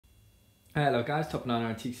Hello guys, Top Banana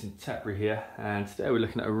Antiques in Tetbury here, and today we're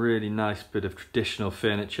looking at a really nice bit of traditional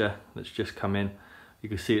furniture that's just come in. You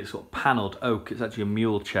can see it's got panelled oak. It's actually a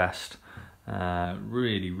mule chest.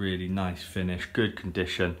 Really nice finish, good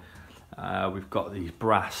condition. We've got these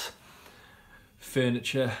brass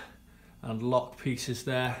furniture and lock pieces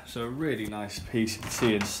there, so a really nice piece. You can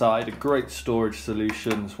see inside a great storage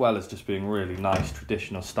solution, as well as just being really nice,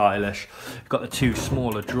 traditional, stylish. You've got the two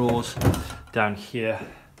smaller drawers down here.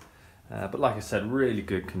 But like I said, really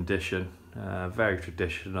good condition, very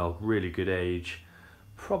traditional, really good age,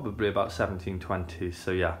 probably about 1720s.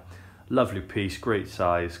 So yeah, lovely piece, great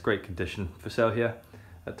size, great condition, for sale here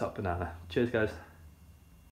at Top Banana. Cheers guys.